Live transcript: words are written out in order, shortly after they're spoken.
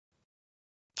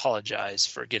apologize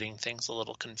for getting things a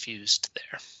little confused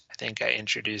there. I think I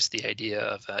introduced the idea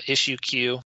of issue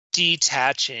queue,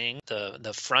 detaching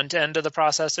the front end of the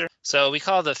processor. So we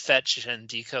call the fetch and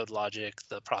decode logic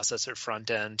the processor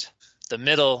front end. The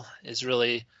middle is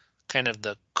really kind of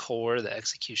the core, the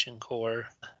execution core.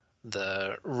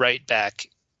 The write back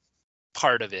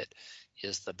part of it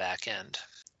is the back end.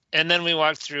 And then we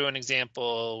walked through an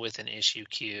example with an issue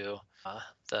queue,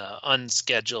 the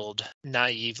unscheduled,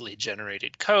 naively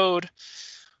generated code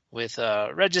with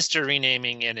a register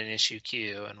renaming and an issue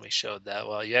queue. And we showed that,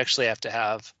 well, you actually have to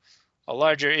have a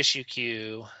larger issue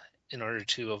queue in order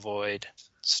to avoid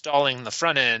stalling the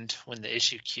front end when the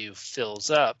issue queue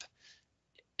fills up,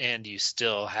 and you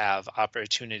still have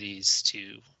opportunities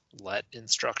to let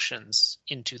instructions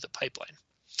into the pipeline.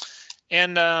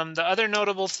 And the other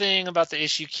notable thing about the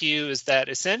issue queue is that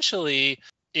essentially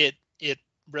it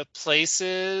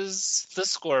replaces the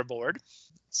scoreboard,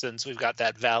 since we've got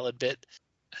that valid bit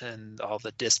and all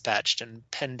the dispatched and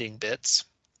pending bits.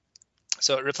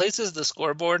 So it replaces the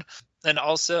scoreboard, and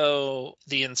also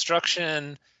the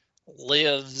instruction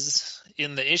lives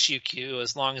in the issue queue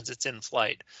as long as it's in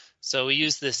flight. So we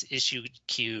use this issue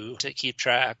queue to keep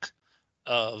track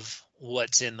of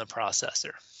what's in the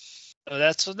processor.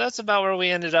 So that's about where we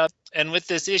ended up. And with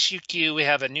this issue queue, we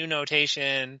have a new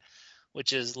notation,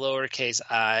 which is lowercase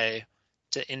I,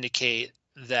 to indicate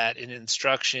that an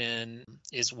instruction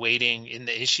is waiting in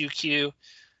the issue queue.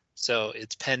 So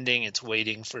it's pending, it's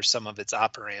waiting for some of its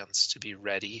operands to be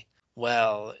ready,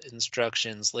 while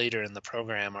instructions later in the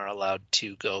program are allowed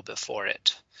to go before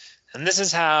it. And this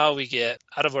is how we get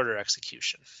out-of-order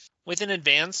execution. With an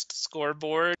advanced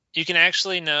scoreboard, you can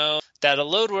actually know that a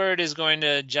load word is going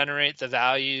to generate the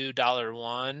value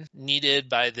 $1 needed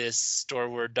by this store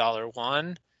word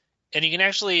 $1. And you can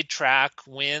actually track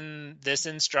when this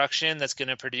instruction that's going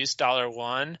to produce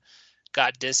 $1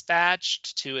 got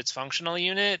dispatched to its functional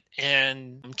unit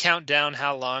and count down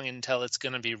how long until it's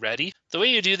going to be ready. The way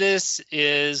you do this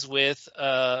is with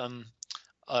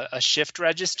a shift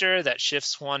register that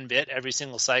shifts 1 bit every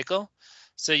single cycle.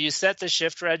 So you set the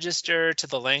shift register to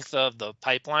the length of the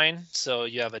pipeline. So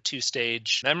you have a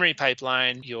 2-stage memory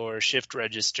pipeline. Your shift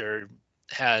register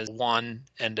has 1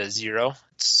 and a 0.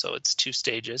 So it's 2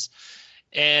 stages.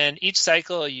 And each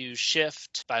cycle you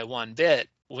shift by 1 bit.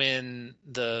 When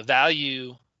the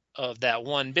value of that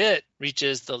 1 bit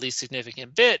reaches the least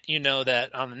significant bit, you know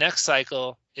that on the next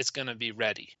cycle, it's going to be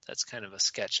ready. That's kind of a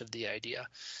sketch of the idea.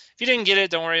 If you didn't get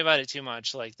it, don't worry about it too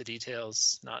much. Like, the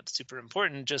details, not super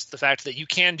important. Just the fact that you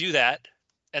can do that,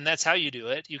 and that's how you do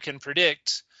it. You can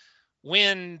predict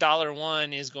when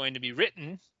 $1 is going to be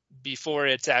written before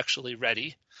it's actually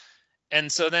ready. And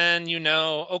so then you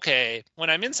know, okay, when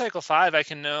I'm in cycle 5, I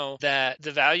can know that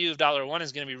the value of $1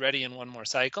 is going to be ready in 1 more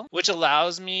cycle, which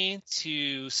allows me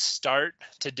to start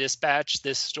to dispatch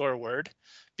this store word,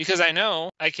 because I know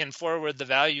I can forward the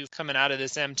value coming out of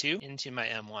this M2 into my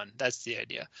M1. That's the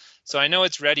idea. So I know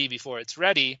it's ready before it's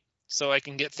ready, so I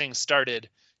can get things started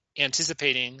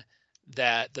anticipating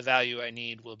that the value I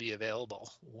need will be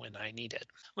available when I need it.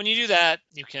 When you do that,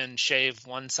 you can shave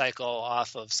 1 cycle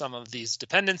off of some of these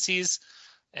dependencies,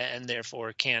 and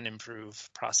therefore can improve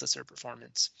processor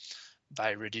performance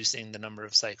by reducing the number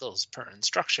of cycles per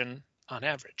instruction on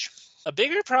average. A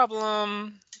bigger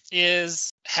problem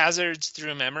is hazards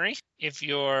through memory. If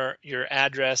your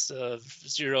address of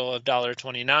 0 of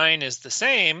 $29 is the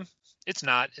same, it's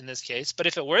not in this case, but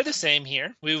if it were the same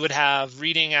here, we would have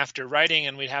reading after writing,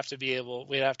 and we'd have to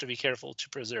be careful to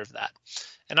preserve that.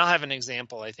 And I'll have an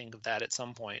example, I think, of that at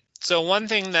some point. So one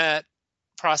thing that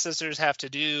processors have to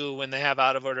do when they have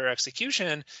out-of-order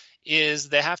execution is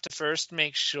they have to first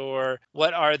make sure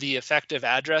what are the effective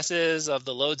addresses of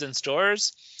the loads and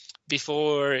stores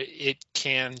before it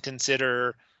can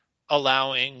consider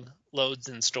allowing loads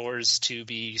and stores to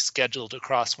be scheduled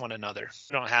across one another.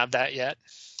 We don't have that yet,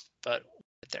 but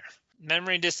there.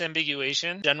 Memory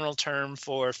disambiguation, general term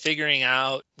for figuring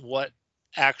out what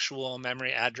actual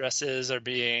memory addresses are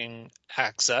being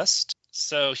accessed.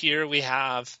 So here we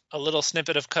have a little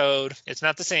snippet of code. It's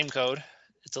not the same code.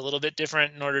 It's a little bit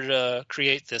different in order to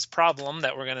create this problem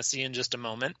that we're going to see in just a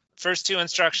moment. First 2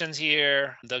 instructions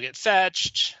here, they'll get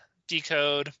fetched,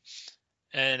 decode,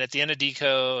 and at the end of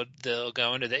decode, they'll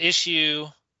go into the issue.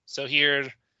 So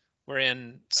here we're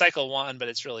in cycle 1, but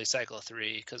it's really cycle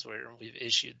 3 because we've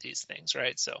issued these things,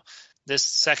 right? So this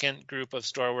second group of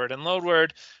store word and load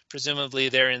word, presumably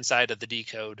they're inside of the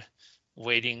decode,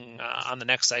 waiting on the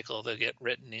next cycle to get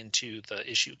written into the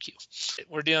issue queue.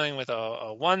 We're dealing with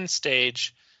a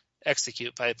 1-stage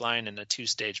execute pipeline and a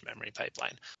 2-stage memory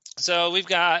pipeline. So we've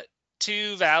got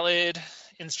 2 valid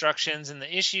instructions in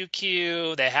the issue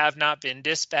queue. They have not been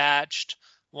dispatched.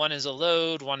 One is a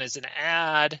load, one is an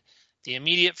add. The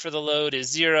immediate for the load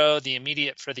is 0. The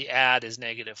immediate for the add is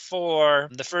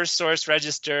 -4. The first source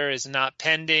register is not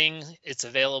pending. It's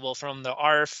available from the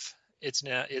ARF. It's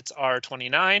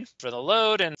R29 for the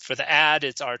load, and for the add,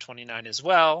 it's R29 as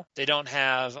well. They don't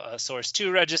have a source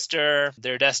 2 register.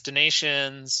 Their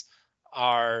destinations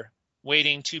are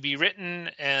waiting to be written,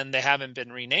 and they haven't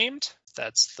been renamed.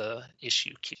 That's the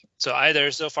issue queue. So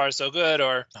either so far so good,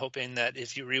 or hoping that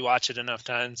if you rewatch it enough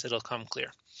times, it'll come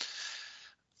clear.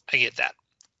 I get that.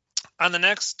 On the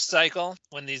next cycle,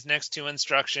 when these next 2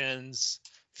 instructions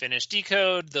finish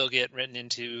decode, they'll get written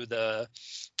into the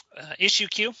issue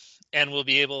queue, and we'll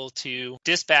be able to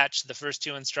dispatch the first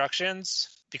 2 instructions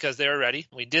because they're ready.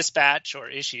 We dispatch or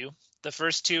issue the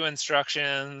first 2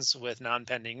 instructions with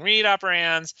non-pending read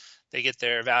operands. They get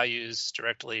their values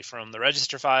directly from the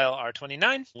register file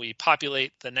R29. We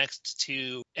populate the next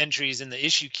 2 entries in the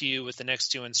issue queue with the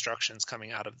next 2 instructions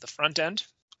coming out of the front end.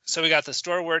 So we got the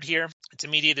store word here. Its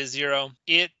immediate is 0.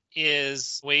 It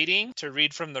is waiting to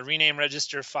read from the rename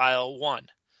register file 1.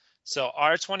 So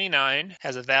R29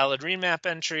 has a valid remap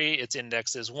entry. Its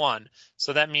index is 1.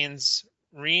 So that means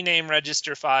rename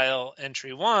register file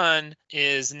entry 1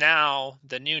 is now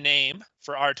the new name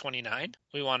for R29.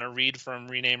 We want to read from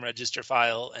rename register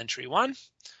file entry 1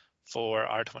 for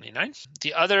R29.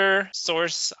 The other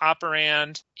source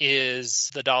operand is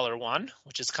the $1,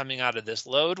 which is coming out of this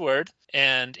load word,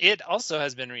 and it also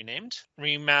has been renamed.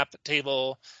 Remap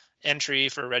table entry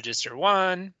for register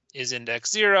 1 is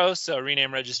index 0, so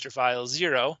rename register file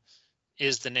 0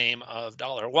 is the name of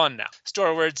 $1 now.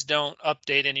 Store words don't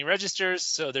update any registers,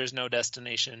 so there's no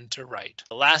destination to write.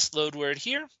 The last load word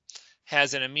here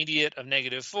has an immediate of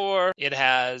 -4. It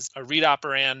has a read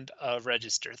operand of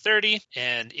register 30,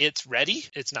 and it's ready.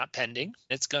 It's not pending.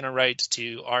 It's going to write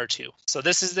to R2. So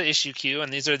this is the issue queue,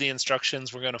 and these are the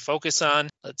instructions we're going to focus on.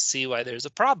 Let's see why there's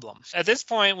a problem. At this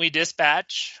point, we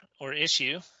dispatch or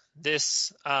issue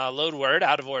this load word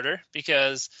out of order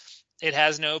because it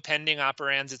has no pending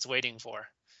operands it's waiting for.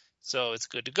 So it's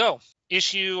good to go.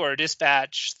 Issue or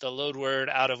dispatch the load word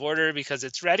out of order because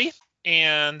it's ready.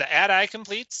 And the add-I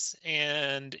completes,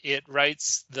 and it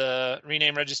writes the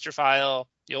rename register file,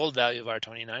 the old value of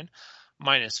R29,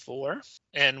 -4,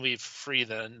 and we free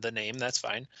the name, that's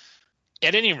fine.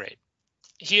 At any rate,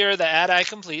 here the add-I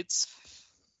completes.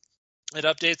 It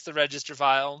updates the register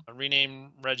file,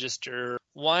 rename register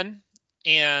 1,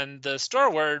 and the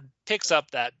store word picks up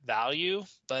that value,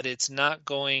 but it's not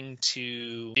going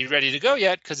to be ready to go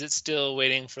yet because it's still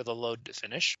waiting for the load to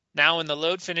finish. Now when the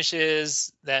load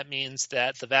finishes, that means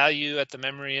that the value at the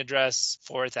memory address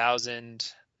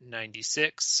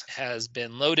 4096 has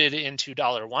been loaded into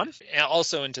 $1 and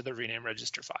also into the rename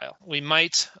register file. We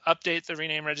might update the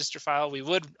rename register file. We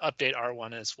would update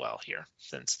R1 as well here.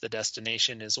 Since the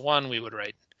destination is 1, we would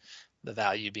write the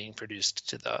value being produced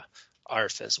to the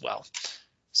ARF as well.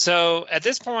 So at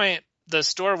this point, the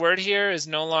store word here is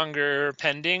no longer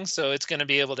pending, so it's going to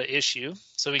be able to issue.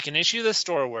 So we can issue the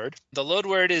store word. The load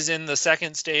word is in the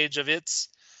second stage of its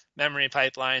memory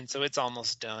pipeline, so it's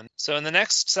almost done. So in the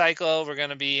next cycle, we're going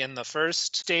to be in the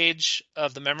first stage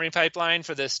of the memory pipeline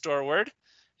for this store word,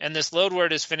 and this load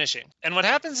word is finishing. And what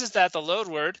happens is that the load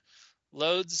word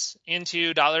loads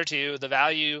into $2, the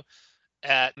value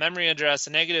at memory address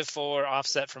 -4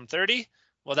 offset from 30.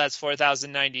 Well, that's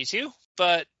 4092,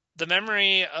 but the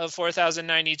memory of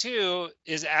 4092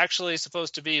 is actually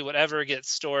supposed to be whatever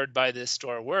gets stored by this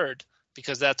store word,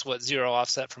 because that's what 0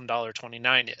 offset from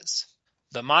 $29 is.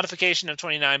 The modification of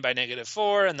 29 by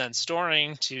 -4 and then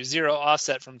storing to 0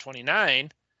 offset from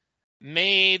 29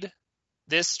 made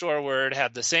this store word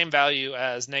have the same value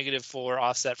as -4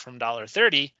 offset from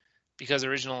 $30, because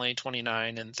originally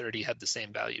 29 and 30 had the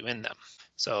same value in them.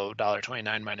 So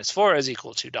 $29 minus 4 is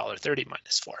equal to $30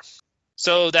 minus 4.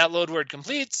 So that load word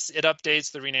completes. It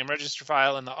updates the rename register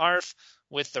file in the ARF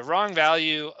with the wrong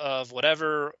value of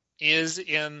whatever is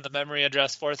in the memory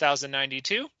address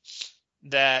 4092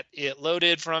 that it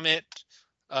loaded from it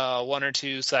 1 or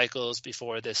 2 cycles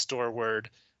before this store word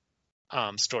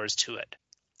stores to it.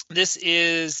 This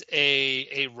is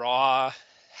a raw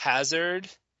hazard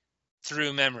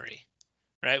through memory.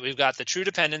 Right, we've got the true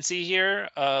dependency here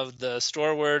of the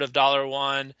store word of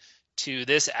 $1 to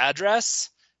this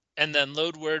address, and then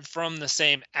load word from the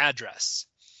same address.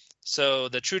 So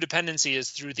the true dependency is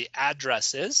through the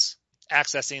addresses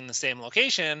accessing the same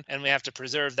location, and we have to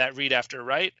preserve that read after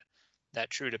write, that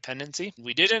true dependency.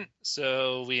 We didn't,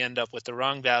 so we end up with the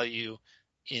wrong value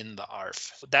in the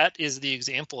ARF. That is the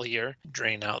example here.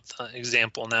 Drain out the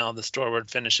example now. The store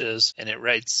word finishes and it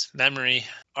writes memory.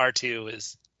 R2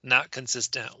 is not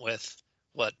consistent with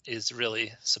what is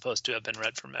really supposed to have been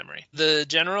read from memory. The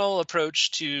general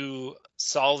approach to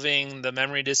solving the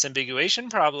memory disambiguation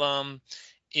problem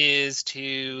is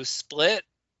to split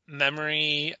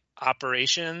memory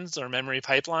operations or memory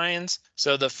pipelines.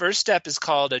 So the first step is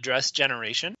called address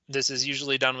generation. This is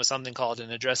usually done with something called an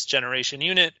address generation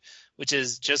unit, which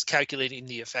is just calculating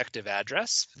the effective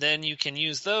address. Then you can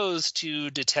use those to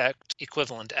detect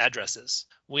equivalent addresses.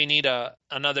 We need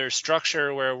another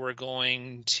structure where we're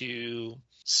going to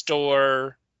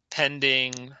store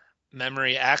pending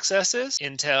memory accesses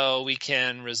until we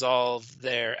can resolve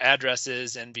their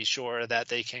addresses and be sure that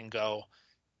they can go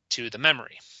to the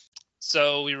memory.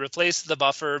 So we replace the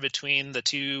buffer between the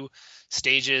two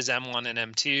stages, M1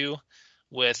 and M2,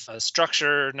 with a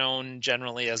structure known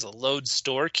generally as a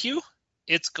LoadStore Queue.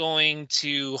 It's going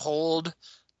to hold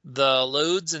the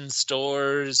loads and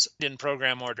stores in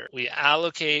program order. We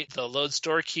allocate the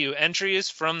LoadStore Queue entries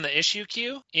from the issue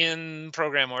queue in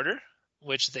program order,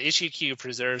 which the issue queue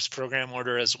preserves program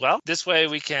order as well. This way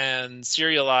we can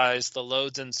serialize the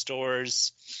loads and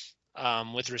stores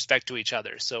with respect to each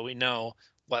other, so we know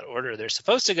what order they're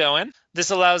supposed to go in. This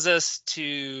allows us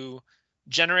to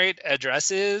generate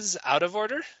addresses out of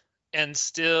order and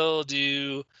still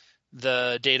do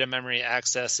the data memory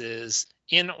accesses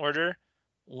in order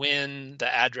when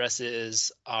the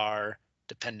addresses are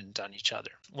dependent on each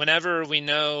other. Whenever we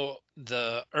know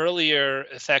the earlier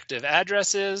effective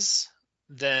addresses,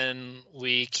 then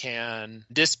we can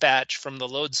dispatch from the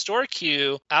LoadStore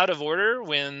queue out of order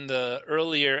when the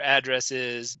earlier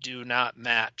addresses do not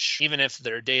match. Even if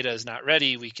their data is not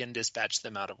ready, we can dispatch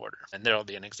them out of order. And there will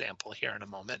be an example here in a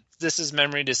moment. This is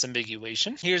memory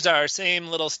disambiguation. Here's our same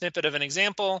little snippet of an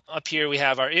example. Up here we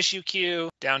have our issue queue.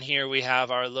 Down here we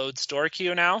have our LoadStore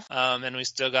queue now. And we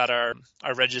still got our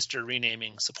register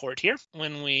renaming support here.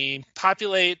 When we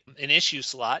populate an issue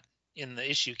slot in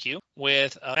the issue queue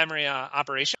with a memory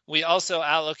operation, we also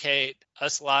allocate a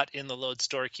slot in the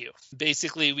LoadStore queue.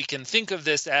 Basically, we can think of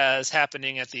this as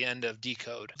happening at the end of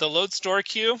decode. The LoadStore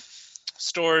queue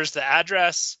stores the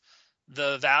address,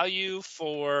 the value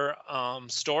for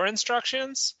store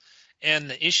instructions, and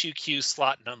the issue queue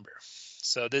slot number.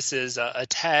 So this is a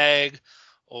tag,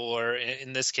 or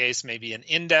in this case, maybe an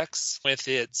index with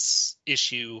its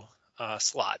issue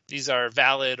slot. These are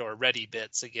valid or ready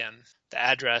bits. Again, the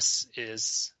address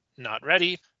is not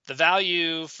ready. The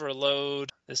value for load,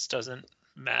 this doesn't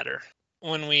matter.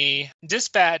 When we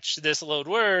dispatch this load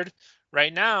word,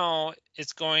 right now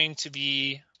it's going to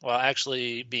be, well,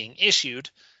 actually being issued,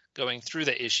 going through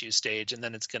the issue stage, and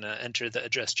then it's going to enter the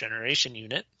address generation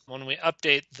unit. When we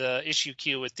update the issue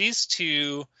queue with these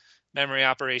two memory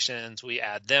operations, we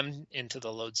add them into the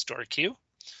LoadStore queue.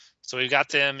 So we've got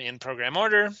them in program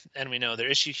order, and we know their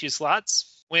issue queue slots.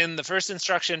 When the first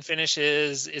instruction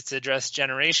finishes its address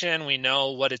generation, we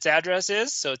know what its address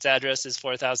is. So its address is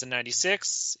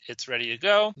 4096. It's ready to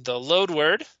go. The load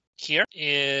word here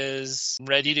is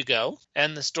ready to go,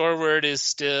 and the store word is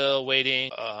still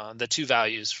waiting the two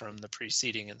values from the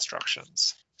preceding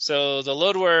instructions. So the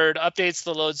load word updates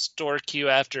the LoadStore queue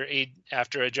after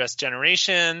address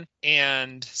generation,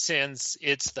 and since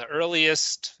it's the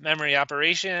earliest memory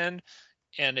operation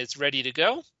and it's ready to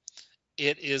go,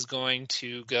 it is going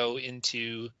to go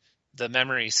into the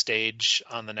memory stage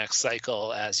on the next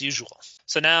cycle as usual.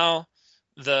 So now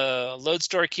the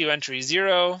LoadStore queue entry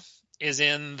 0 is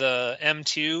in the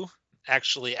M2,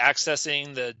 actually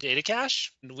accessing the data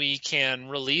cache. We can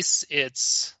release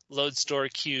its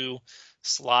LoadStore queue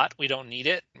slot. We don't need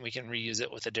it. We can reuse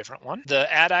it with a different one.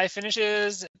 The add-I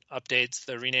finishes, updates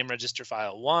the rename register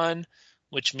file 1,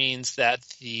 which means that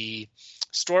the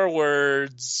store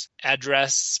words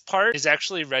address part is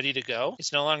actually ready to go.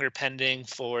 It's no longer pending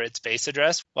for its base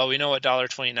address. Well, we know what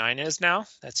 $29 is now.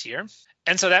 That's here.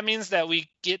 And so that means that we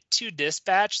get to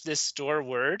dispatch this store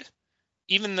word,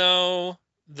 even though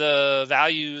the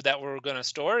value that we're going to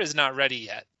store is not ready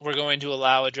yet. We're going to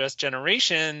allow address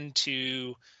generation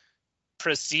to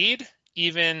proceed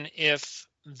even if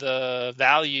the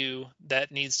value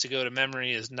that needs to go to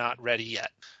memory is not ready yet.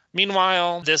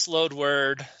 Meanwhile, this load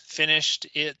word finished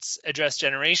its address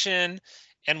generation,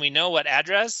 and we know what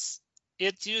address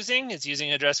it's using. It's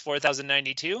using address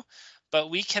 4092, but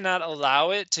we cannot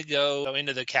allow it to go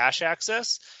into the cache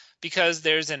access because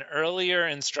there's an earlier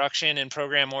instruction in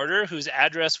program order whose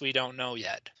address we don't know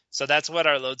yet. So that's what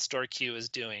our LoadStore queue is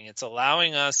doing. It's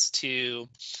allowing us to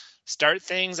start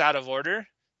things out of order,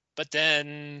 but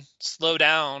then slow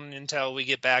down until we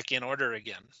get back in order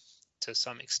again to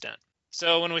some extent.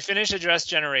 So when we finish address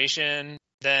generation,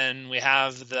 then we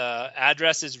have the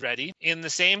address is ready. In the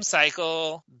same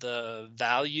cycle, the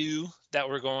value that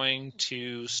we're going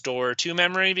to store to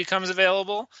memory becomes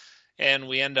available, and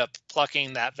we end up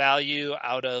plucking that value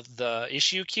out of the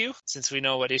issue queue. Since we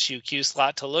know what issue queue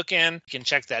slot to look in, we can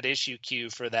check that issue queue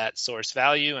for that source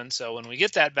value. And so when we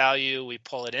get that value, we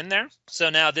pull it in there. So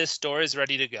now this store is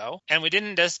ready to go. And we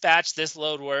didn't dispatch this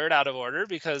load word out of order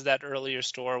because that earlier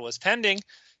store was pending.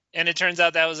 And it turns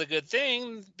out that was a good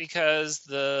thing because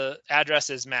the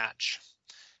addresses match.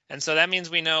 And so that means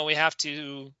we know we have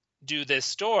to do this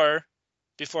store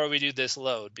before we do this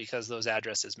load because those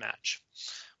addresses match.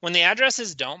 When the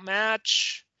addresses don't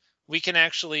match, we can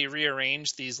actually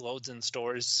rearrange these loads and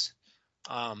stores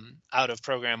out of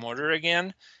program order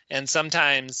again. And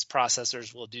sometimes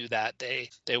processors will do that.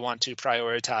 They want to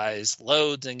prioritize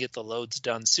loads and get the loads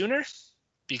done sooner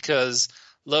because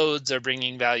loads are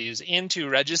bringing values into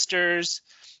registers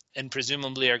and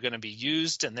presumably are going to be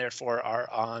used and therefore are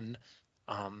on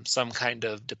some kind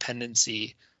of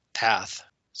dependency path.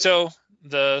 So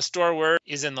the store word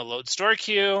is in the LoadStore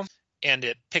queue, and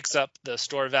it picks up the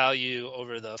store value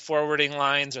over the forwarding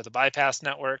lines or the bypass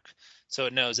network. So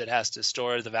it knows it has to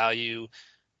store the value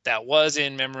that was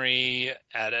in memory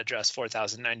at address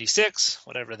 4096,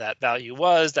 whatever that value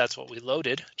was, that's what we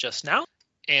loaded just now.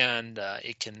 And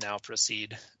it can now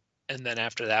proceed. And then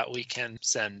after that, we can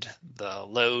send the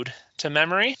load to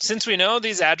memory. Since we know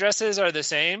these addresses are the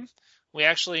same, we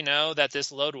actually know that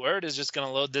this load word is just going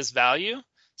to load this value.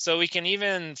 So we can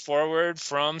even forward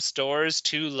from stores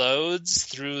to loads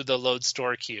through the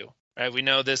LoadStore queue. Right? We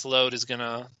know this load is going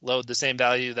to load the same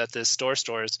value that this store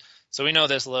stores. So we know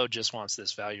this load just wants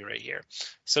this value right here.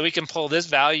 So we can pull this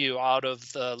value out of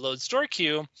the LoadStore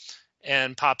queue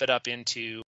and pop it up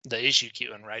into the issue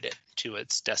queue and write it to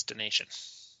its destination.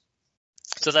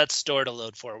 So that's store to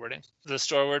load forwarding. The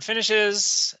store word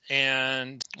finishes,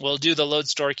 and we'll do the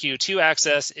LoadStore queue to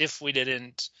access if we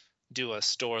didn't do a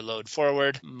store load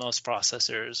forward. Most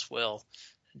processors will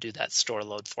do that store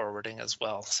load forwarding as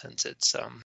well since it's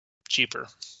cheaper.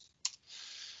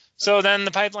 So then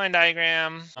the pipeline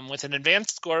diagram with an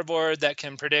advanced scoreboard that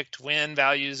can predict when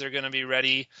values are going to be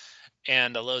ready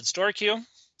and a LoadStore queue.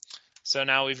 So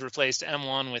now we've replaced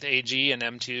M1 with AG and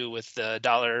M2 with the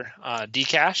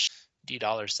 $Dcash,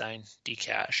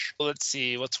 $Dcash. Let's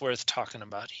see what's worth talking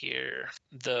about here.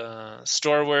 The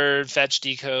store word, fetch,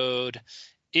 decode,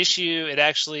 issue. It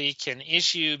actually can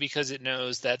issue because it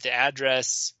knows that the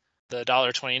address, the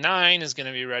 $29, is going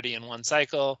to be ready in one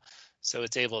cycle. So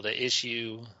it's able to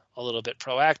issue a little bit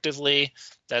proactively.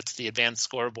 That's the advanced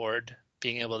scoreboard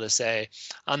being able to say,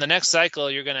 on the next cycle,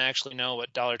 you're going to actually know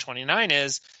what $29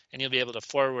 is, and you'll be able to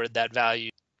forward that value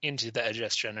into the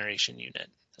address generation unit.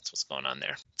 That's what's going on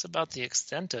there. It's about the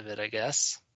extent of it, I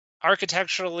guess.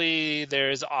 Architecturally,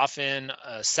 there's often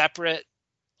a separate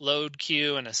load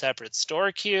queue and a separate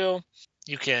store queue.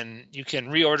 You can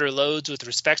reorder loads with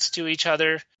respect to each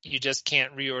other. You just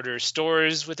can't reorder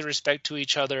stores with respect to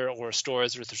each other or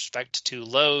stores with respect to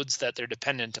loads that they're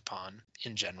dependent upon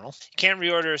in general. You can't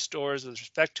reorder stores with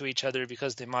respect to each other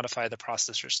because they modify the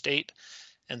processor state.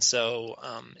 And so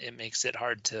it makes it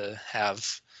hard to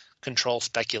have control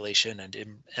speculation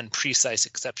and precise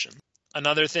exceptions.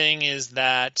 Another thing is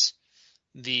that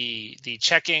the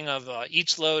checking of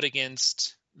each load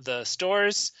against the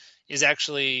stores is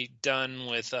actually done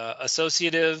with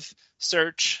associative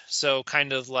search. So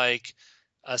kind of like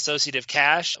associative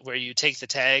cache, where you take the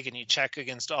tag and you check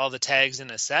against all the tags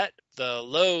in a set. The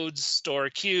loads store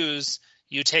queues,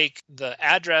 you take the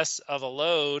address of a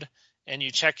load and you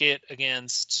check it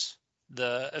against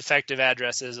the effective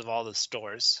addresses of all the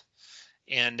stores.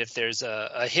 And if there's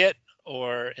a hit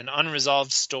or an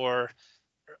unresolved store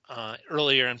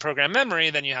earlier in program memory,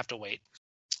 then you have to wait.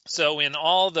 So in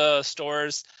all the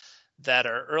stores that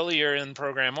are earlier in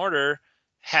program order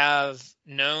have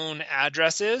known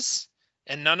addresses,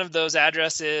 and none of those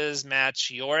addresses match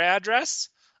your address,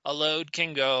 a load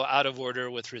can go out of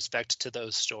order with respect to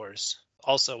those stores,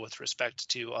 also with respect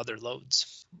to other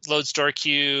loads. LoadStore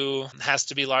queue has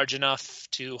to be large enough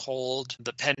to hold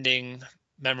the pending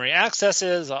memory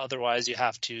accesses, otherwise you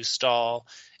have to stall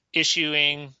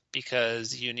issuing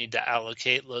because you need to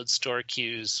allocate LoadStore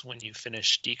queues when you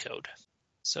finish decode.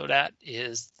 So that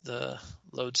is the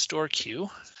LoadStore queue.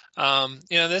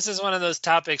 This is one of those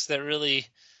topics that really,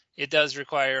 it does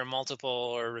require multiple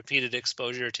or repeated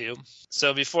exposure to.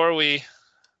 So before we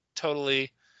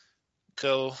totally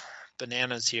go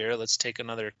bananas here, let's take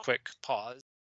another quick pause.